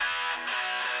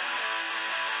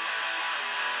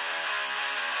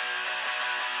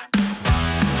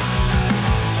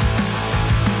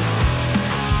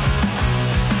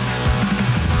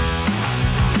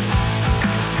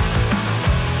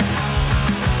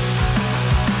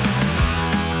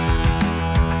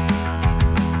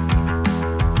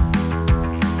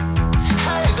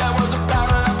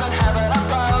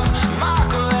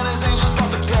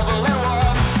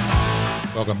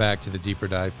back to the Deeper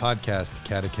Dive podcast,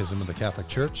 Catechism of the Catholic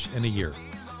Church in a Year.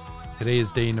 Today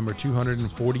is day number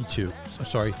 342,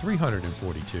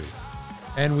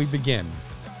 and we begin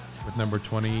with number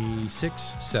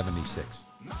 2676.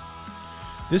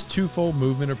 This twofold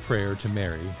movement of prayer to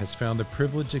Mary has found a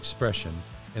privileged expression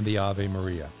in the Ave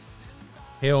Maria.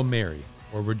 Hail Mary,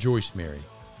 or Rejoice Mary.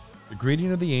 The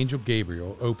greeting of the angel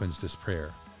Gabriel opens this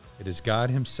prayer. It is God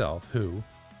himself who,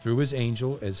 through his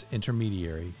angel as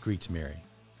intermediary, greets Mary.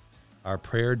 Our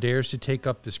prayer dares to take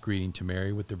up this greeting to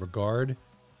Mary with the regard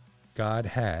God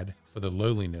had for the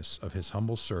lowliness of his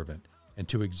humble servant and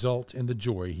to exult in the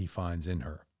joy he finds in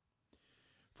her.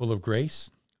 Full of grace,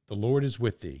 the Lord is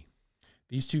with thee.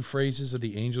 These two phrases of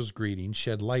the angel's greeting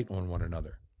shed light on one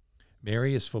another.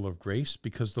 Mary is full of grace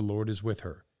because the Lord is with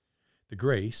her. The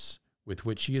grace with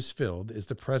which she is filled is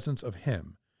the presence of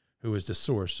him who is the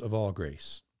source of all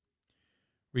grace.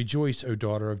 Rejoice, O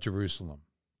daughter of Jerusalem.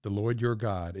 The Lord your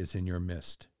God is in your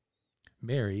midst.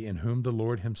 Mary, in whom the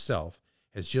Lord himself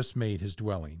has just made his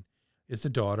dwelling, is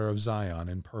the daughter of Zion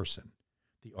in person,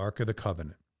 the Ark of the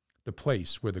Covenant, the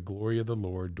place where the glory of the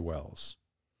Lord dwells.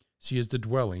 She is the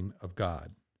dwelling of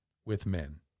God with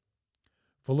men.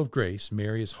 Full of grace,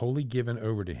 Mary is wholly given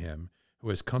over to him who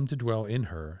has come to dwell in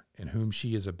her and whom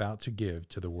she is about to give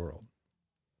to the world.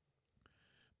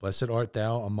 Blessed art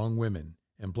thou among women,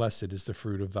 and blessed is the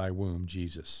fruit of thy womb,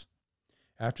 Jesus.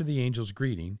 After the angel's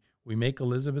greeting, we make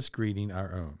Elizabeth's greeting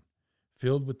our own.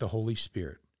 Filled with the Holy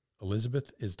Spirit,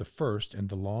 Elizabeth is the first in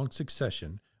the long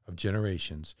succession of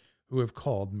generations who have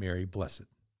called Mary blessed.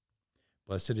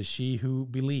 Blessed is she who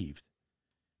believed.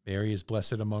 Mary is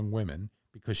blessed among women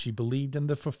because she believed in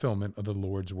the fulfillment of the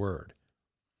Lord's word.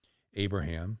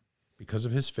 Abraham, because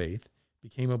of his faith,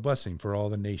 became a blessing for all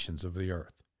the nations of the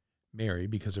earth. Mary,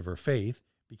 because of her faith,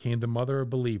 became the mother of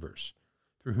believers,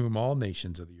 through whom all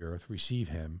nations of the earth receive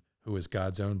him who is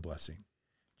God's own blessing,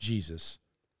 Jesus,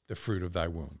 the fruit of thy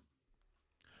womb.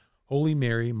 Holy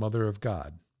Mary, Mother of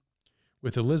God.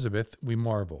 With Elizabeth we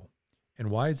marvel,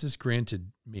 and why is this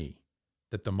granted me,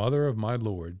 that the mother of my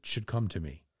Lord should come to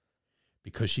me?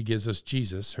 Because she gives us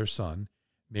Jesus, her Son,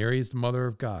 Mary is the mother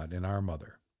of God and our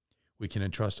mother. We can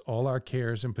entrust all our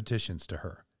cares and petitions to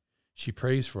her. She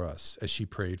prays for us as she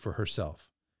prayed for herself.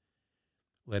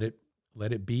 Let it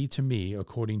be to me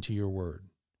according to your word.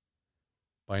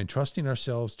 By entrusting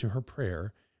ourselves to her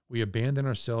prayer, we abandon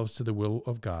ourselves to the will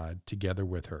of God together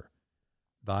with her.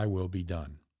 Thy will be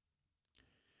done.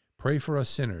 Pray for us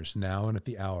sinners now and at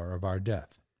the hour of our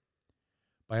death.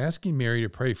 By asking Mary to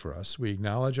pray for us, we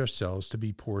acknowledge ourselves to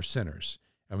be poor sinners,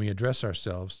 and we address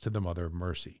ourselves to the Mother of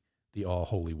Mercy, the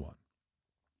All-Holy One.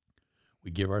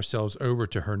 We give ourselves over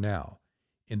to her now,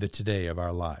 in the today of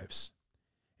our lives.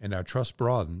 And our trust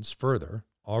broadens further,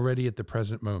 already at the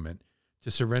present moment, to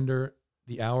surrender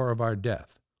the hour of our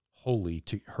death wholly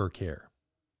to her care.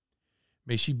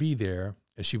 May she be there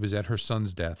as she was at her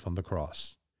Son's death on the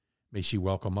cross. May she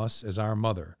welcome us as our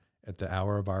mother at the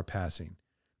hour of our passing,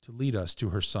 to lead us to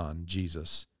her Son,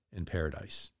 Jesus, in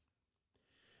paradise.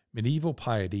 Medieval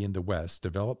piety in the West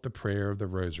developed the prayer of the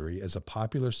Rosary as a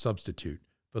popular substitute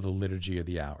for the Liturgy of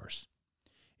the Hours.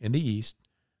 In the East,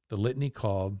 the litany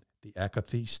called the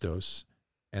Akathistos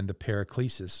and the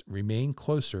Paraclesis remain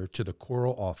closer to the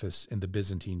choral office in the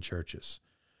Byzantine churches,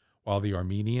 while the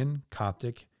Armenian,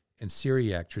 Coptic, and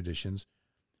Syriac traditions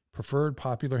preferred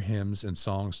popular hymns and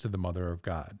songs to the Mother of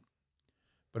God.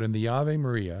 But in the Ave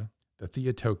Maria, the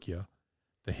Theotokia,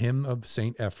 the hymn of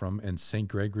St. Ephrem and St.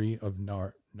 Gregory of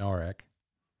Narek,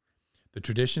 the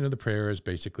tradition of the prayer is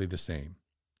basically the same.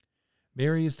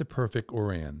 Mary is the perfect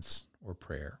orans, or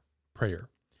prayer,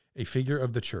 a figure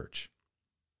of the Church.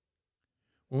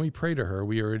 When we pray to her,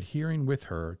 we are adhering with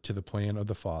her to the plan of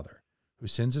the Father, who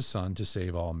sends his Son to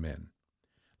save all men.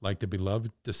 Like the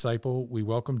beloved disciple, we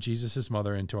welcome Jesus'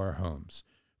 mother into our homes,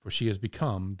 for she has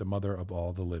become the mother of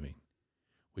all the living.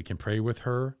 We can pray with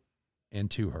her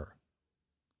and to her.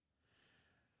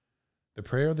 The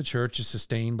prayer of the Church is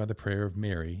sustained by the prayer of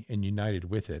Mary and united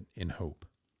with it in hope.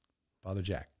 Father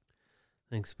Jack.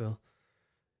 Thanks, Bill.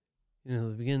 We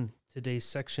begin today's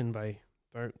section by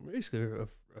basically a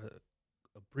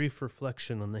brief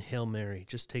reflection on the Hail Mary,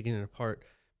 just taking it apart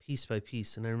piece by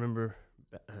piece. And I remember,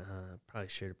 probably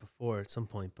shared it before at some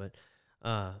point, but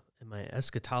in my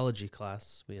eschatology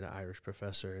class, we had an Irish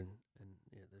professor, and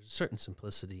there's a certain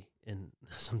simplicity in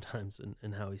sometimes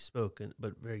in how he spoke,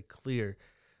 but very clear.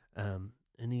 And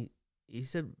he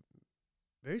said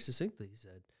very succinctly, he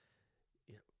said,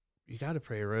 you got to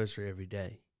pray a rosary every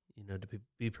day, to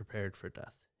be prepared for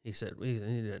death. He said,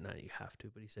 not you have to,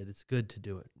 but he said it's good to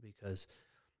do it because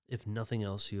if nothing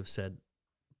else, you have said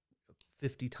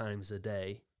 50 times a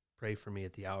day, pray for me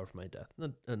at the hour of my death,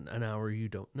 an hour you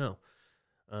don't know.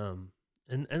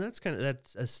 And that's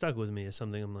that's stuck with me as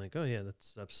something I'm like, oh yeah,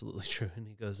 that's absolutely true. And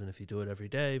he goes, and if you do it every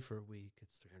day for a week,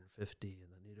 it's 350,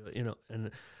 and then you do it,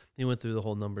 and he went through the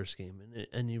whole number scheme,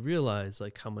 and you realize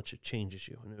like how much it changes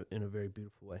you in a very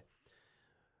beautiful way.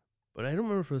 But I don't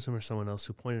remember if it was him or someone else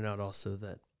who pointed out also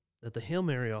that the Hail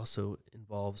Mary also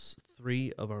involves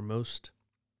three of our most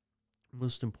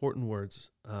important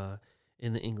words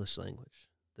in the English language: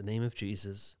 the name of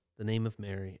Jesus, the name of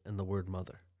Mary, and the word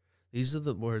mother. These are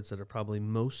the words that are probably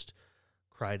most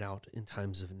cried out in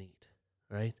times of need,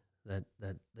 right? That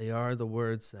they are the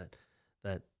words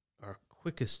that are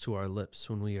quickest to our lips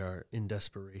when we are in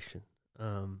desperation.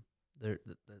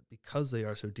 Because they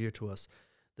are so dear to us,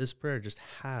 this prayer just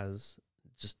has,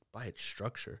 just by its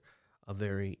structure, a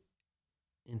very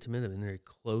intimate and very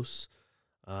close,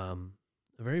 a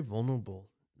very vulnerable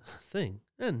thing.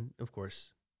 And of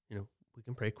course, we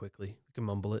can pray quickly, we can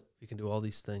mumble it, we can do all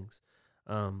these things.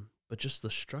 But just the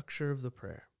structure of the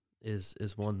prayer is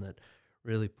one that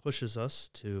really pushes us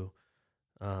to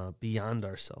beyond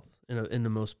ourselves in the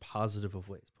most positive of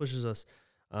ways. Pushes us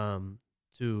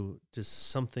to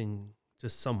something, to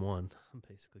someone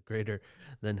basically greater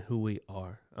than who we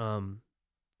are.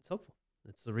 It's helpful.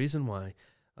 It's the reason why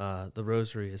the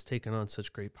Rosary has taken on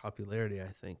such great popularity,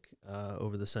 I think,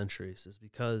 over the centuries, is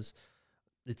because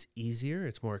it's easier,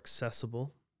 it's more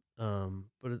accessible.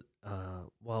 But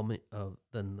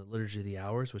than the Liturgy of the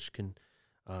Hours, which can,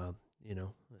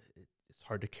 it's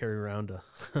hard to carry around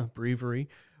a breviary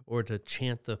or to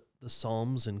chant the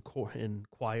Psalms in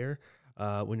choir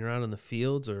when you're out in the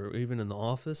fields or even in the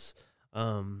office.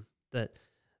 That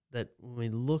when we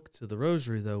look to the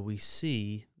Rosary, though, we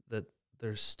see that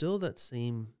there's still that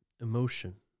same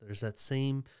emotion. There's that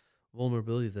same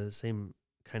vulnerability, the same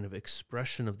kind of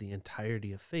expression of the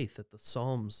entirety of faith that the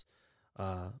Psalms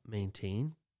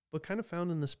maintain, but kind of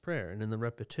found in this prayer and in the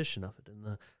repetition of it,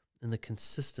 in the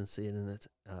consistency, and in its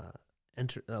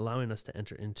allowing us to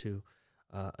enter into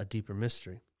a deeper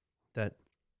mystery. That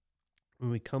when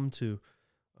we come to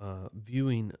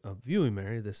viewing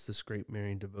Mary, this great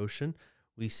Marian devotion,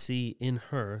 we see in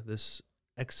her this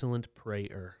excellent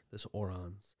prayer, this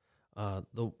orans,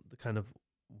 the kind of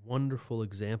wonderful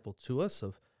example to us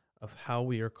of how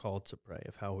we are called to pray,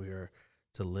 of how we are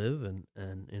to live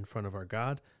and in front of our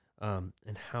God,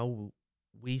 and how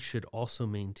we should also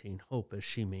maintain hope as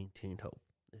she maintained hope.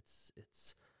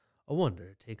 It's a wonder.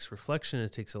 It takes reflection.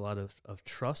 It takes a lot of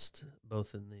trust,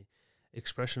 both in the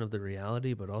expression of the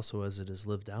reality, but also as it is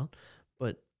lived out.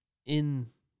 But in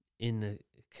a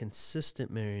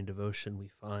consistent Marian devotion, we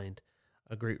find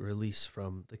a great release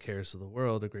from the cares of the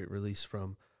world, a great release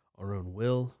from our own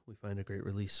will. We find a great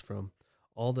release from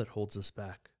all that holds us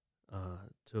back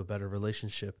to a better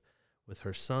relationship with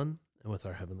her Son and with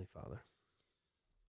our Heavenly Father.